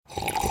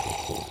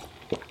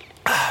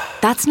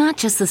That's not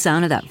just the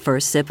sound of that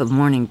first sip of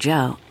Morning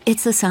Joe.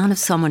 It's the sound of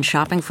someone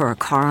shopping for a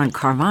car on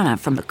Carvana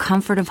from the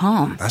comfort of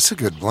home. That's a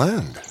good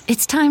blend.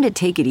 It's time to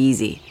take it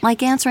easy,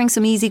 like answering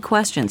some easy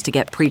questions to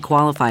get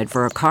pre-qualified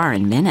for a car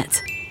in minutes.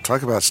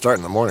 Talk about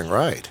starting the morning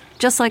right.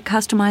 Just like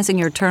customizing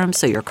your terms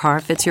so your car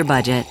fits your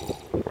budget.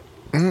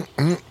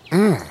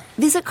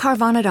 Visit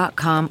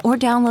Carvana.com or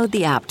download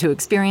the app to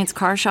experience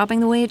car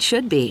shopping the way it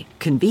should be.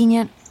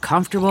 Convenient,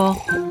 comfortable.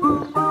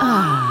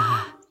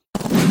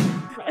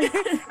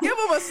 Give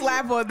him a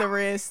slap on the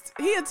wrist.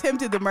 He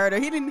attempted the murder.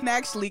 He didn't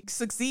actually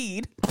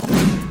succeed.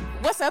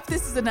 What's up?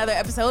 This is another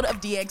episode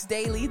of DX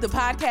Daily, the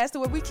podcast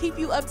where we keep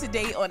you up to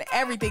date on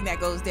everything that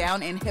goes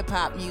down in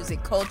hip-hop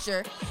music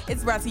culture.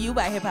 It's brought to you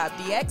by Hip Hop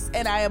DX,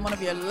 and I am one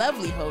of your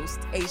lovely hosts,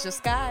 Asia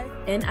Sky.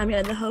 And I'm your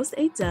other host,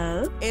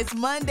 A-Dub. It's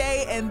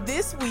Monday, and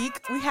this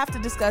week we have to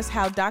discuss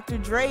how Dr.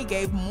 Dre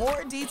gave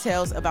more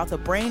details about the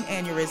brain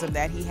aneurysm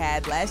that he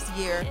had last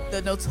year.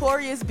 The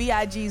Notorious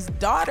B.I.G.'s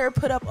daughter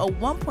put up a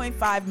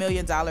 $1.5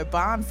 million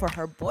bond for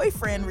her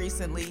boyfriend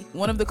recently.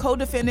 One of the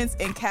co-defendants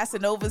in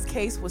Casanova's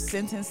case was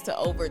sentenced to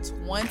over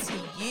 20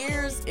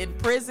 years in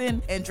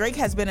prison, and Drake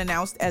has been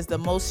announced as the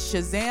most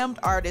Shazammed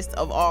artist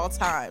of all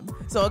time.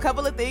 So a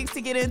couple of things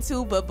to get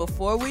into, but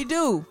before we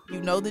do,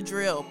 you know the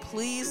drill.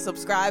 Please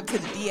subscribe to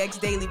the DX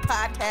Daily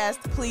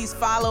podcast. Please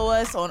follow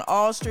us on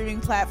all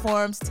streaming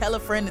platforms. Tell a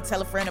friend to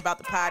tell a friend about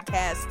the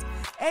podcast.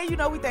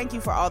 And we thank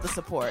you for all the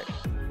support.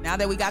 Now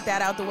that we got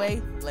that out the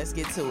way, let's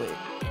get to it.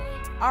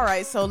 All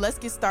right, so let's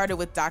get started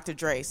with Dr.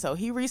 Dre. So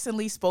he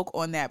recently spoke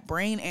on that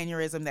brain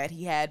aneurysm that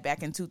he had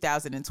back in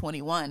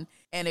 2021.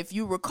 And if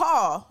you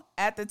recall,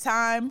 at the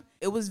time,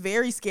 it was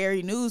very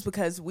scary news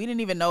because we didn't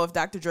even know if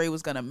Dr. Dre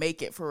was going to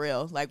make it for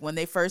real. Like when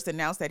they first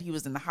announced that he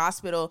was in the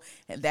hospital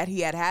and that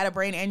he had a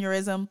brain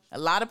aneurysm, a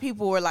lot of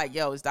people were like,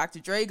 yo, is Dr.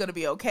 Dre going to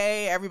be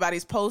okay?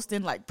 Everybody's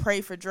posting like, pray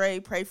for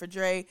Dre, pray for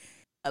Dre.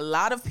 A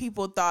lot of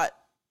people thought,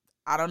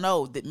 I don't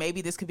know, that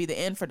maybe this could be the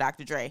end for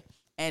Dr. Dre.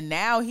 And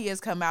now he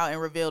has come out and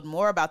revealed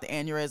more about the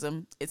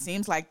aneurysm. It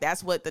seems like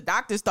that's what the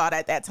doctors thought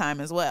at that time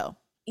as well.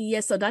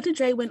 Yes, so Dr.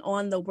 Dre went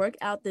on the Work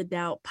Out the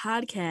Doubt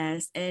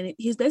podcast, and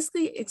he's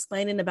basically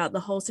explaining about the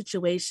whole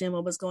situation,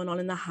 what was going on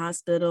in the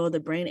hospital, the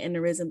brain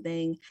aneurysm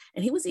thing.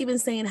 And he was even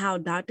saying how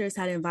doctors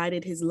had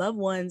invited his loved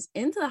ones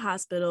into the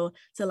hospital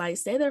to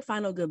say their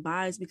final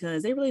goodbyes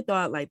because they really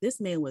thought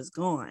this man was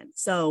gone.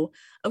 So,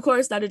 of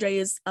course, Dr. Dre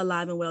is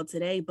alive and well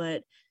today,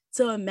 but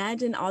to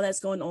imagine all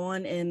that's going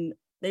on and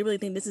they really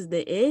think this is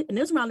it. And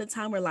it was around the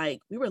time where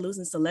we were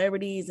losing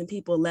celebrities and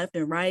people left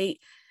and right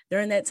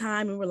during that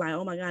time. And we're like,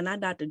 oh my God, not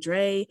Dr.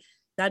 Dre.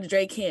 Dr.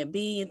 Dre can't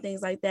be and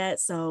things like that.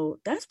 So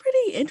that's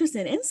pretty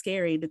interesting and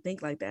scary to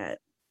think like that.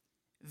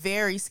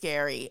 Very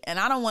scary. And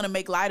I don't want to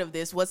make light of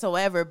this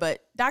whatsoever, but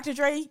Dr.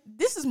 Dre,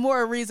 this is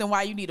more a reason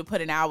why you need to put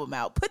an album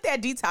out. Put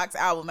that Detox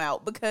album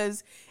out,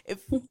 because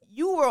if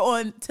you were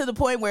on to the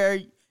point where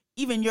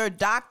even your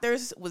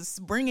doctors was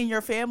bringing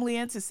your family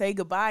in to say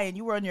goodbye and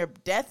you were on your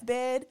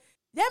deathbed,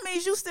 that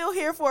means you still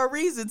here for a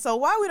reason. So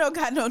why we don't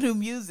got no new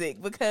music?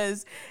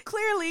 Because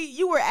clearly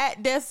you were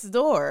at death's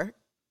door.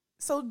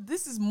 So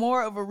this is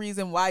more of a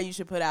reason why you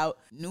should put out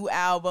new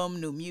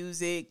album, new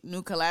music,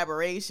 new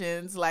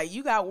collaborations.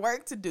 You got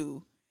work to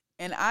do.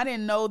 And I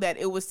didn't know that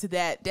it was to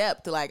that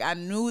depth. I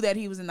knew that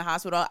he was in the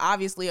hospital.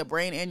 Obviously, a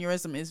brain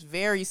aneurysm is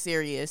very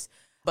serious.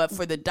 But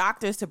for the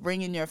doctors to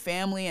bring in your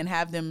family and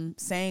have them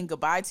saying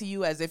goodbye to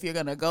you as if you're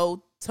going to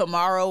go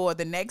tomorrow or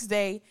the next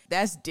day,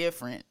 that's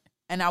different.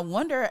 And I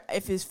wonder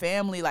if his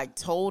family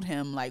told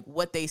him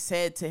what they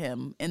said to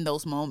him in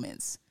those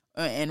moments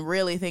and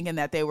really thinking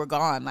that they were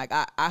gone.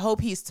 I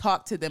hope he's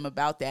talked to them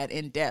about that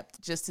in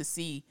depth just to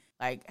see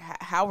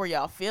how are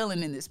y'all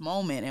feeling in this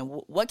moment and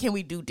what can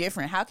we do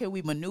different? How can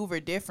we maneuver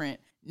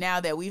different now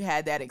that we've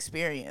had that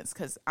experience?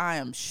 Because I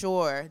am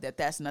sure that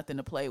that's nothing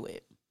to play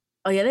with.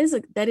 Oh yeah,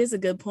 that is a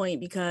good point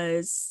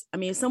because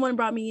if someone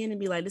brought me in and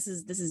be like, this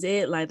is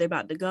it, they're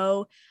about to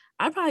go,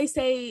 I'd probably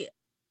say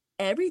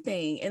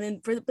everything. And then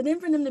for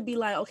them to be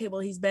like, okay, well,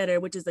 he's better,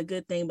 which is a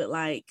good thing. But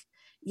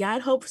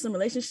I'd hope for some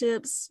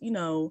relationships,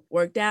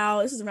 worked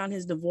out. This is around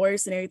his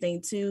divorce and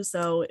everything too.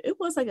 So it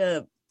was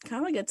a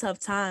kind of a tough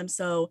time.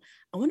 So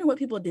I wonder what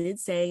people did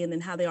say and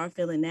then how they are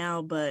feeling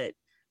now. But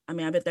I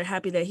bet they're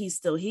happy that he's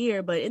still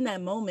here. But in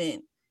that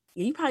moment,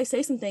 you probably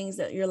say some things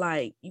that you're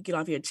you get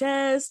off your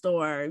chest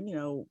or,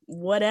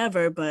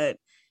 whatever. But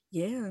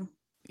yeah.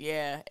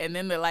 Yeah, and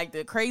then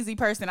the crazy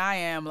person I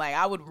am,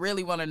 I would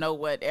really want to know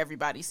what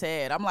everybody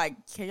said. I'm like,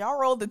 can y'all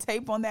roll the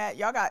tape on that?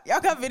 Y'all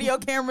got video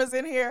cameras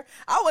in here?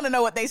 I want to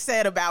know what they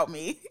said about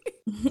me.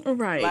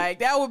 Right.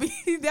 That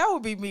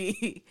would be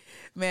me,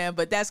 man.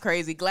 But that's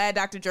crazy. Glad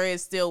Dr. Dre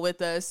is still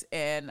with us,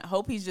 and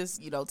hope he's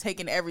just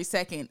taking every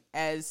second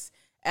as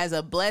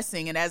a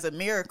blessing and as a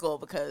miracle,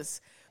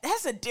 because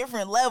that's a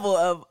different level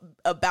of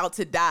about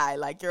to die.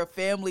 Your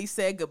family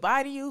said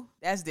goodbye to you.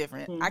 That's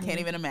different. Mm-hmm. I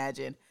can't even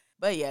imagine.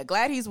 But yeah,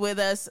 glad he's with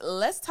us.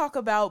 Let's talk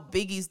about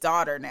Biggie's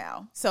daughter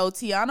now. So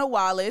Tiana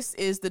Wallace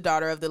is the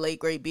daughter of the late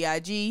great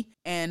B.I.G.,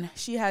 and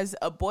she has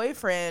a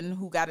boyfriend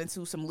who got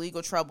into some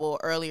legal trouble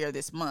earlier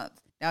this month.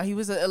 Now, he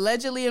was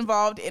allegedly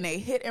involved in a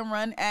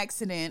hit-and-run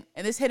accident,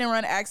 and this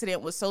hit-and-run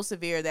accident was so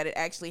severe that it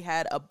actually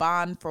had a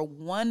bond for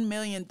 $1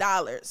 million.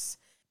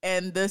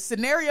 And the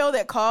scenario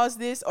that caused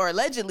this, or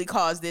allegedly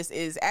caused this,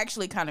 is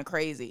actually kind of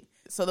crazy.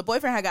 So the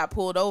boyfriend had got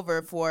pulled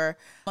over for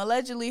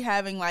allegedly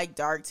having like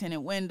dark tinted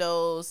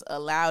windows, a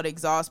loud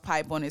exhaust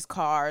pipe on his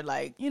car,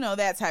 like, you know,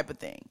 that type of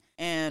thing.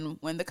 And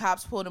when the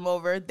cops pulled him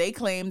over, they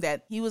claimed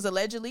that he was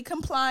allegedly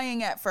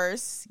complying at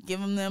first,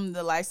 giving them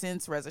the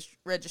license,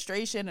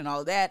 registration, and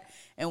all of that.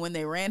 And when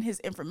they ran his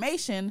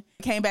information,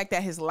 it came back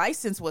that his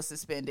license was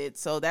suspended.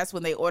 So that's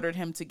when they ordered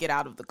him to get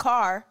out of the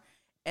car.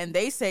 And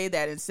they say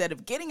that instead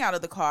of getting out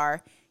of the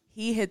car,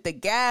 he hit the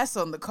gas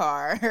on the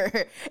car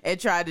and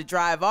tried to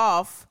drive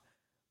off,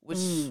 which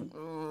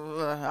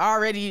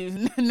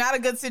already not a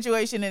good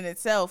situation in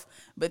itself.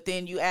 But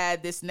then you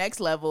add this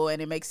next level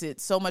and it makes it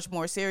so much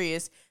more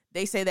serious.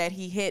 They say that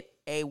he hit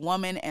a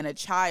woman and a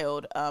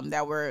child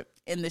that were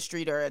in the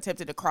street or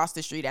attempted to cross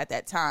the street at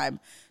that time.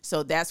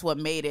 So that's what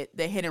made it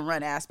the hit and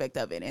run aspect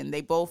of it. And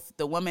they both,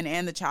 the woman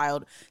and the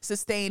child,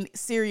 sustained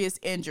serious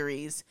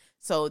injuries.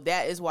 So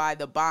that is why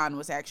the bond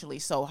was actually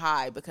so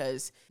high,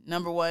 because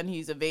number one,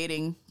 he's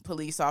evading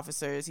police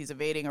officers, he's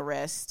evading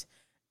arrest,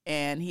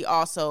 and he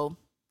also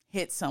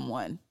hit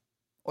someone,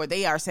 or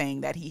they are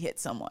saying that he hit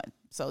someone.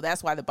 So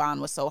that's why the bond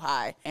was so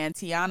high. And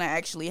Tiana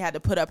actually had to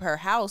put up her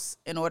house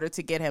in order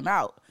to get him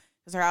out,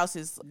 because her house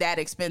is that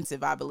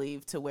expensive, I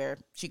believe, to where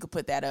she could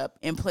put that up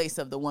in place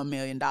of the $1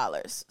 million.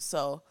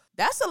 So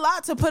that's a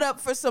lot to put up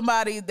for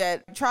somebody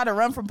that tried to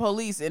run from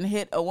police and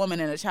hit a woman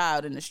and a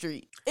child in the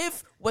street.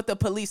 If what the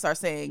police are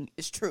saying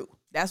is true,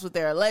 that's what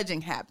they're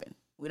alleging happened.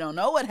 We don't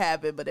know what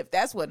happened, but if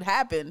that's what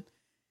happened,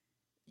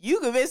 you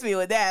convince me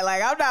with that.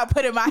 Like, I'm not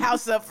putting my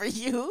house up for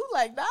you.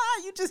 Like, nah,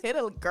 you just hit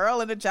a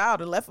girl and a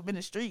child and left them in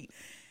the street.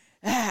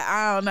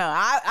 I don't know.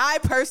 I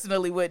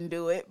personally wouldn't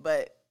do it,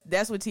 but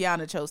that's what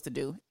Tiana chose to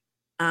do.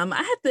 I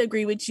have to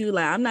agree with you.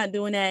 Like, I'm not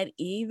doing that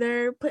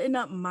either. Putting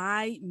up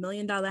my $1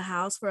 million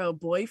house for a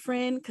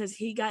boyfriend because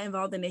he got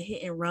involved in a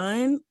hit and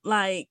run.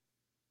 Like,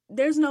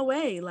 there's no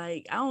way.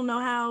 Like, I don't know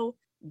how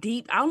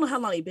deep. I don't know how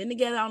long they've been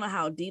together. I don't know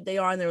how deep they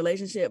are in their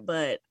relationship,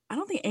 but I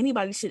don't think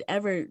anybody should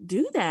ever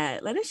do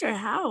that. Like, it's your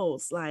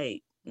house.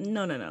 Like,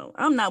 no.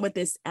 I'm not with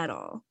this at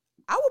all.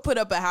 I would put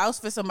up a house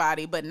for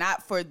somebody, but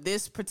not for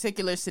this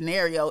particular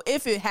scenario.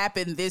 If it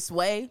happened this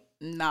way,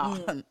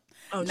 no.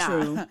 Oh, nah.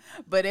 True.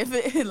 But if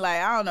it,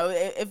 like, I don't know,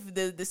 if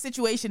the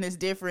situation is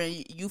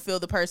different, you feel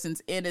the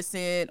person's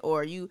innocent,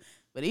 or you,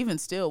 but even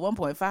still,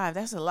 1.5,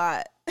 that's a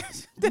lot.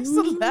 That's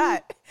a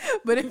lot.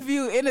 But if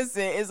you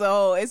innocent,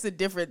 it's a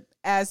different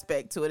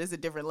aspect to it. It's a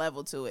different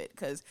level to it,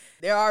 because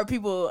there are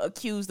people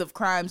accused of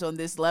crimes on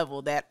this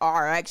level that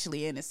are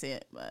actually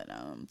innocent. But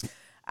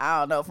I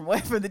don't know,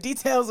 from the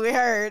details we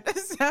heard,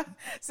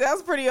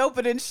 sounds pretty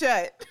open and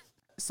shut.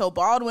 So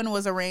Baldwin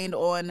was arraigned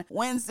on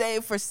Wednesday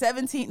for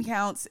 17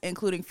 counts,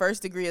 including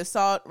first-degree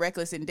assault,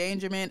 reckless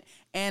endangerment,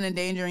 and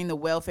endangering the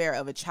welfare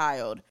of a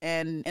child.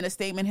 And in a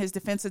statement, his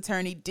defense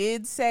attorney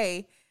did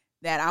say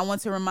that, "I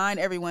want to remind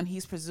everyone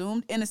he's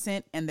presumed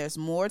innocent, and there's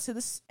more to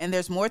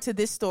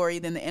this story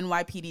than the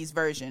NYPD's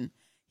version."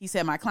 He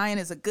said, "My client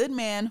is a good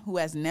man who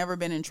has never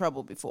been in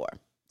trouble before."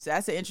 So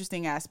that's an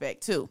interesting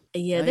aspect, too.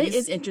 Yeah, that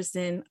is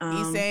interesting.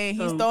 He's saying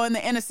he's throwing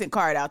the innocent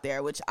card out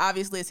there, which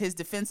obviously is his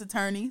defense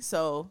attorney.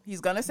 So he's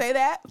going to say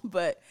that,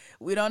 but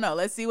we don't know.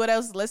 Let's see what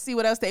else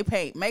they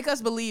paint. Make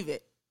us believe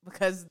it,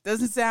 because it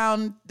doesn't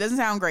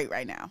sound great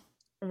right now.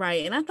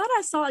 Right. And I thought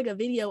I saw like a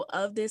video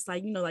of this,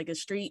 like, you know, like a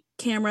street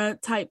camera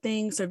type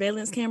thing,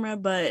 surveillance camera,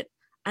 but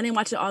I didn't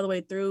watch it all the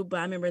way through.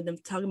 But I remember them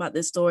talking about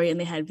this story and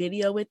they had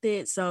video with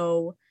it.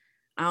 So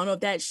I don't know if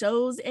that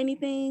shows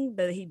anything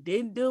that he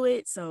did do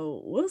it, so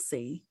we'll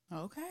see.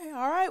 Okay,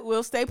 all right.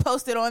 We'll stay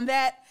posted on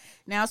that.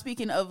 Now,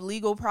 speaking of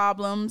legal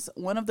problems,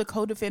 one of the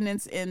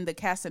co-defendants in the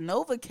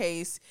Casanova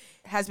case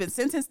has been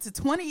sentenced to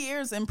 20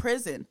 years in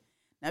prison.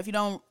 Now, if you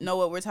don't know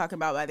what we're talking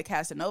about by the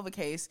Casanova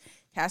case,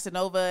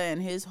 Casanova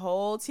and his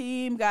whole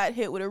team got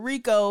hit with a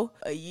RICO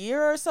a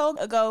year or so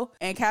ago,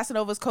 and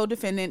Casanova's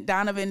co-defendant,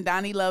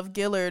 Donnie Love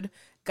Gillard,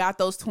 got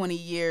those 20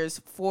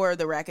 years for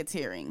the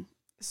racketeering.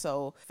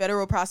 So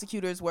federal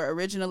prosecutors were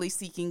originally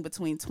seeking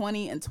between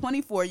 20 and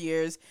 24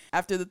 years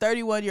after the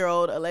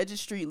 31-year-old alleged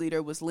street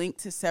leader was linked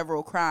to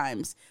several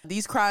crimes.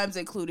 These crimes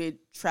included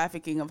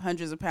trafficking of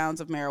hundreds of pounds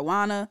of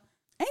marijuana.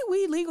 Ain't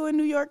weed legal in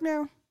New York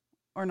now?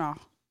 Or no?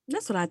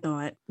 That's what I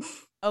thought.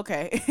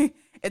 Okay.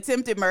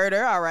 Attempted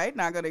murder. All right.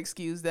 Not going to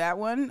excuse that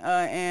one.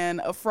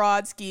 And a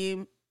fraud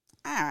scheme.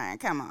 All right.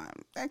 Come on.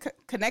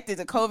 Connected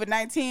to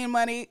COVID-19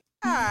 money.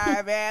 All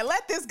right, man,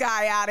 let this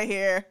guy out of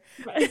here.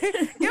 Right.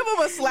 Give him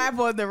a slap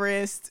on the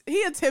wrist.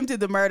 He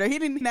attempted the murder. He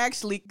didn't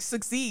actually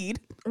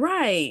succeed.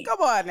 Right. Come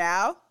on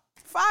now.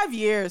 5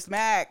 years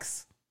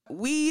max.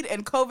 Weed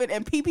and COVID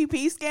and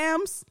PPP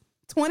scams.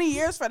 20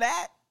 years for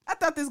that? I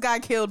thought this guy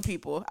killed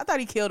people. I thought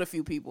he killed a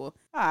few people.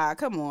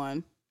 Come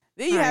on.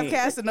 Then you have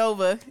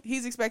Casanova.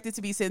 He's expected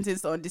to be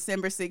sentenced on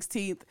December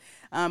 16th.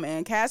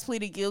 And Cass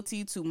pleaded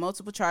guilty to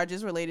multiple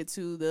charges related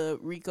to the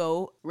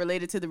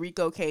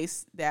RICO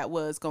case that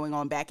was going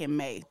on back in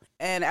May.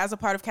 And as a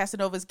part of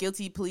Casanova's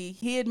guilty plea,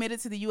 he admitted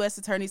to the U.S.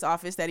 Attorney's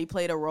Office that he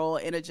played a role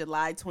in a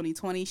July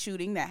 2020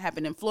 shooting that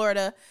happened in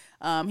Florida.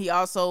 He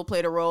also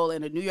played a role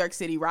in a New York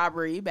City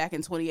robbery back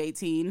in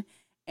 2018.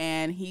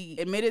 And he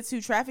admitted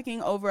to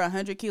trafficking over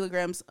 100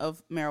 kilograms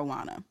of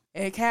marijuana.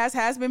 And Cass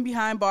has been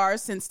behind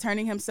bars since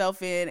turning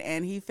himself in,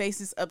 and he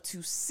faces up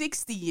to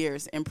 60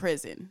 years in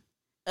prison.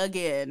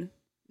 Again,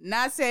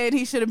 not saying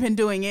he should have been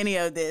doing any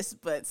of this,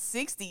 but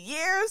 60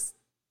 years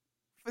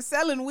for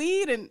selling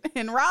weed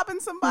and robbing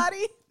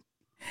somebody?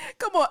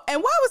 Come on.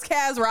 And why was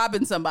Cass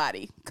robbing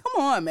somebody?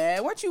 Come on,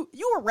 man.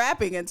 You were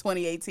rapping in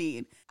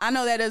 2018. I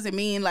know that doesn't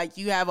mean like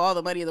you have all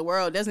the money in the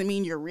world. It doesn't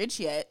mean you're rich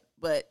yet,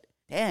 but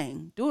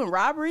dang, doing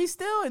robbery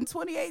still in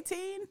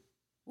 2018?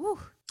 Woo.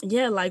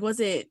 Yeah, like was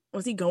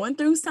he going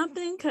through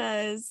something?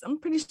 Because I'm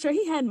pretty sure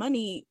he had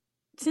money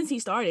since he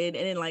started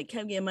and then like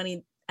kept getting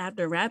money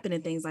after rapping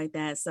and things like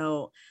that.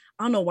 So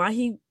I don't know why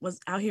he was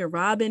out here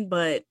robbing,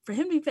 but for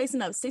him to be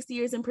facing up 60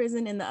 years in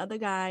prison and the other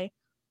guy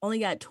only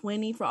got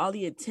 20 for all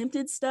the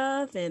attempted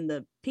stuff and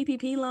the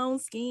PPP loan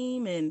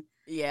scheme and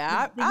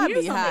I'd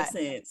be hot.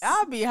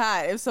 I'd be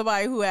hot if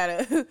somebody who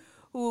had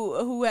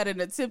who had an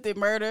attempted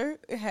murder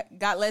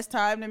got less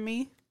time than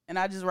me and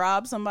I just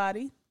robbed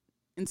somebody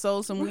and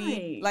sold some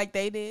weed like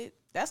they did.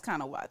 That's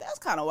kind of wild. That's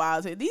kind of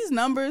wild. These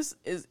numbers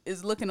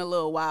is looking a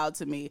little wild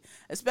to me,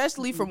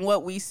 especially from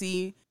what we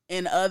see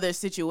in other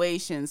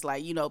situations,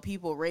 like, you know,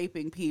 people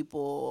raping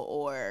people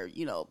or,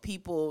 you know,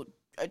 people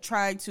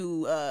trying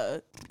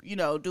to,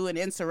 do an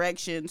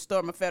insurrection,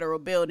 storm a federal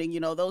building,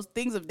 you know, those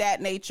things of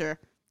that nature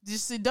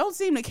just don't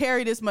seem to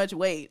carry this much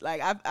weight.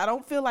 Like, I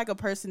don't feel like a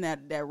person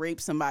that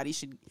raped somebody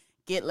should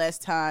get less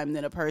time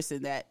than a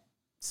person that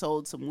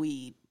sold some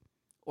weed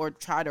or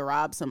tried to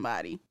rob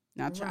somebody.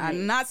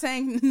 I'm not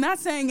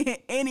saying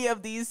any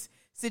of these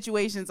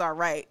situations are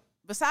right.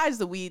 Besides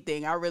the weed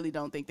thing, I really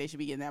don't think they should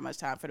be getting that much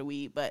time for the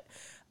weed. But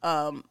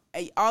all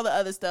the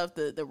other stuff,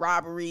 the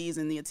robberies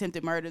and the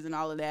attempted murders and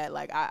all of that,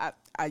 like I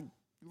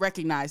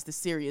recognize the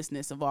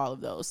seriousness of all of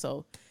those.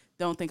 So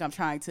don't think I'm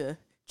trying to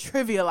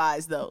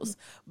trivialize those.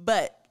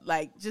 But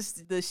like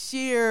just the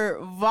sheer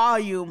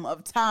volume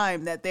of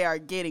time that they are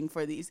getting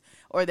for these,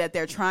 or that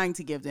they're trying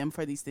to give them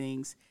for these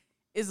things,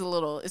 it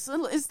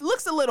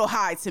looks a little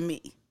high to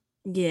me.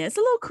 Yeah, it's a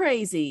little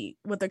crazy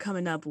what they're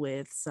coming up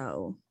with.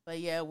 So, but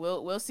yeah,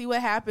 we'll see what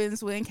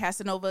happens when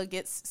Casanova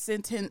gets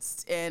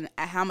sentenced and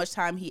how much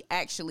time he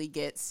actually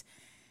gets.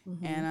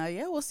 Mm-hmm.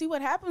 And we'll see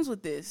what happens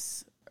with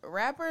this.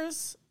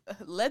 Rappers,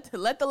 let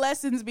the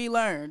lessons be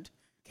learned.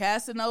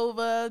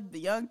 Casanova, the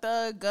Young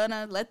Thug,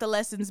 Gunna, let the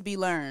lessons be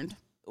learned.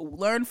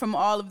 Learn from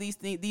all of these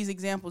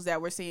examples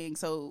that we're seeing,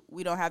 so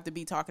we don't have to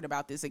be talking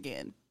about this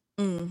again.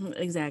 Mm-hmm,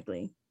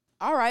 exactly.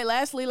 All right,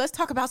 lastly, let's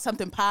talk about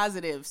something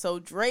positive. So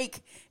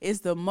Drake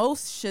is the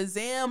most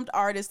Shazammed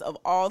artist of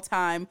all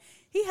time.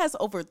 He has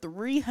over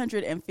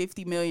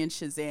 350 million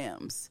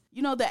Shazams.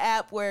 You know the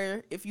app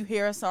where if you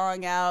hear a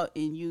song out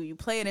and you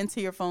play it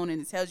into your phone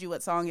and it tells you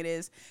what song it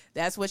is?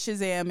 That's what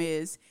Shazam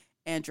is.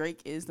 And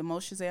Drake is the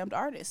most Shazammed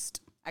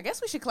artist. I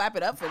guess we should clap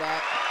it up for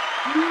that.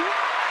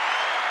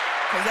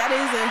 Because that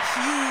is a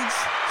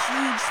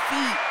huge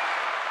feat.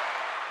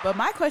 But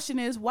my question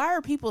is, why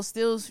are people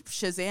still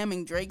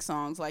Shazamming Drake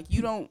songs? Like,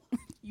 you don't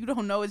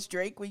know it's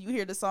Drake when you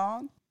hear the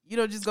song? You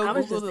don't just go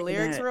Google the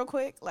lyrics real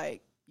quick?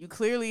 Like, you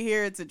clearly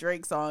hear it's a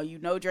Drake song. You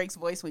know Drake's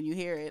voice when you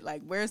hear it.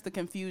 Like, where's the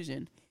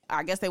confusion?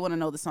 I guess they want to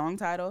know the song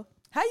title.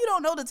 How you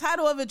don't know the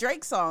title of a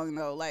Drake song,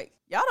 though? Like,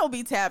 y'all don't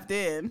be tapped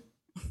in.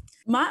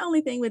 My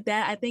only thing with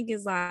that, I think,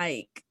 is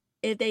like,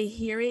 if they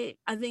hear it,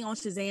 I think on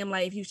Shazam,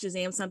 like if you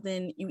Shazam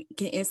something, you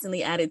can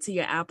instantly add it to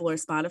your Apple or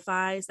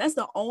Spotify. So that's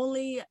the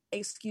only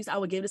excuse I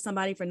would give to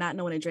somebody for not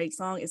knowing a Drake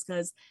song, is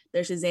because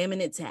they're Shazamming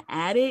it to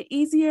add it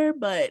easier.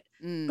 But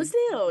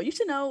still, you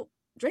should know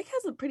Drake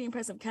has a pretty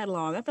impressive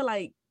catalog. I feel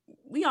like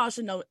we all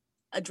should know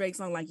a Drake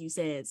song, like you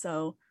said.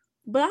 So,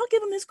 but I'll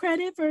give him his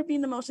credit for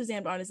being the most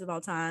Shazammed artist of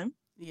all time.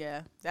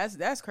 Yeah,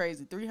 that's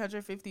crazy.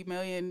 350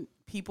 million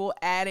people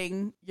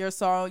adding your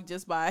song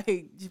just by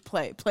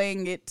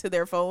playing it to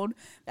their phone.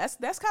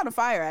 That's kind of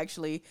fire,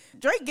 actually.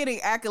 Drake getting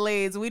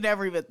accolades we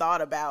never even thought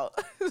about.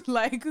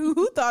 Like,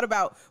 who thought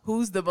about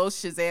who's the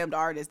most Shazammed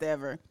artist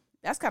ever?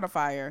 That's kind of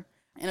fire.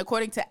 And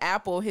according to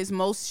Apple, his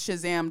most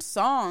Shazammed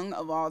song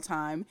of all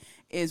time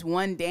is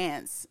One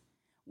Dance,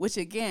 which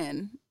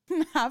again,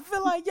 I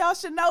feel like y'all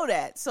should know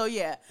that. So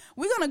yeah,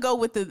 we're gonna go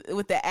with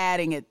the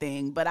adding it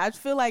thing. But I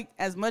feel like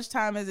as much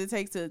time as it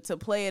takes to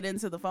play it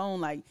into the phone,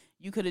 like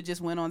you could have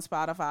just went on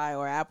Spotify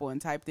or Apple and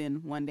typed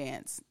in One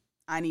Dance.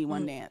 I need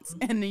one dance,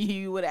 and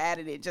you would have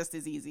added it just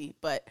as easy.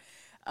 But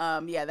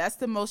that's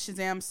the most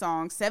Shazam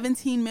song.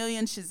 17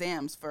 million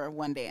Shazams for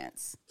One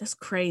Dance. That's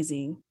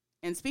crazy.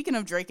 And speaking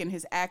of Drake and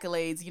his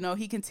accolades, you know,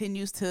 he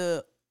continues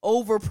to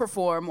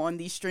overperform on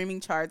these streaming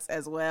charts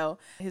as well.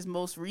 His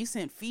most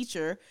recent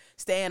feature,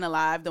 Staying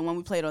Alive, the one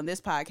we played on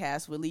this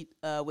podcast with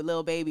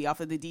Lil Baby off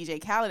of the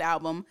DJ Khaled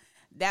album,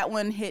 that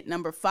one hit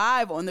number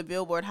 5 on the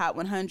Billboard Hot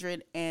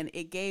 100, and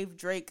it gave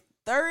Drake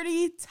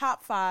 30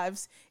 top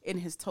 5s in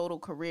his total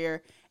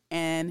career.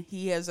 And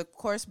he is, of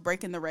course,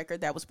 breaking the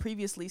record that was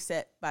previously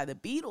set by the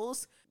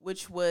Beatles,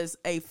 which was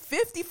a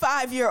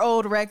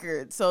 55-year-old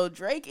record. So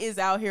Drake is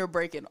out here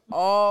breaking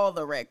all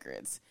the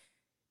records.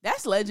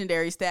 That's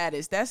legendary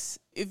status. That's,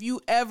 if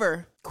you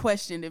ever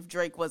questioned if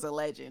Drake was a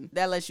legend,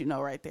 that lets you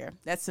know right there.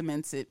 That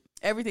cements it.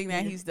 Everything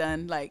that he's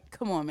done, like,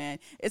 come on, man.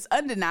 It's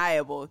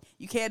undeniable.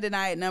 You can't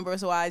deny it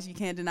numbers-wise. You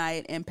can't deny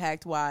it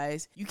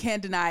impact-wise. You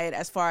can't deny it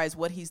as far as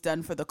what he's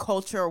done for the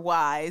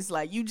culture-wise.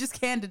 Like, you just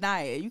can't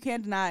deny it. You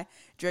can't deny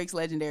Drake's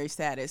legendary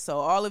status. So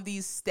all of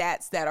these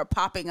stats that are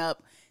popping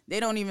up, they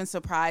don't even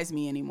surprise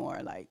me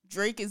anymore. Like,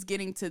 Drake is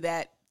getting to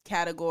that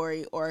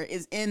category, or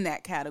is in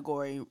that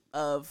category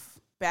of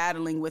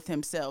battling with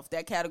himself.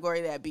 That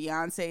category that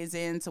Beyonce is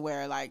in, to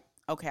where, like,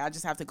 okay, I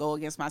just have to go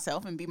against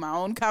myself and be my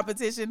own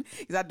competition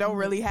because I don't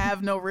really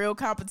have no real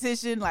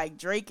competition. Like,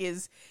 Drake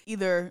is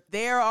either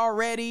there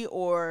already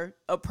or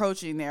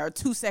approaching there, or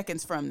 2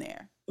 seconds from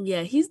there.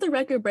 Yeah, he's the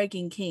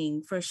record-breaking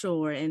king for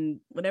sure.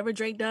 And whatever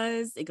Drake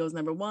does, it goes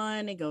number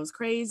 1, it goes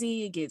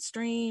crazy, it gets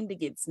streamed, it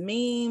gets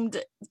memed.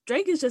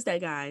 Drake is just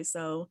that guy.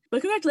 So, but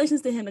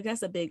congratulations to him.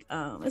 That's a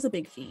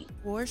big feat.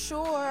 For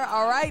sure.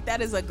 All right, that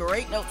is a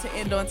great note to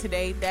end on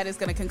today. That is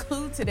going to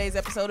conclude today's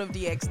episode of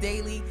DX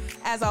Daily.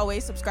 As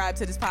always, subscribe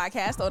to this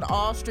podcast on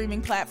all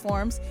streaming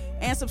platforms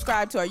and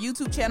subscribe to our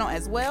YouTube channel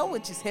as well,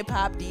 which is Hip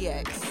Hop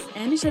DX.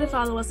 And be sure to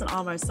follow us on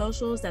all of our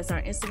socials. That's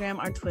our Instagram,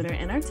 our Twitter,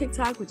 and our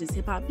TikTok, which is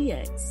Hip Hop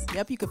DX.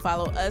 Yep, you can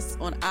follow us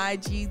on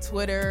IG,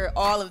 Twitter,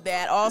 all of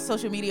that, all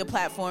social media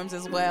platforms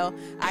as well.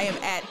 I am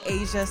at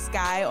Asia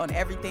Sky on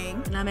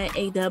everything. And I'm at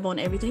A-Dub on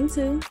everything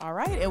too. All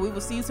right, and we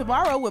will see you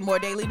tomorrow with more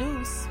daily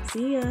news.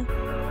 See ya.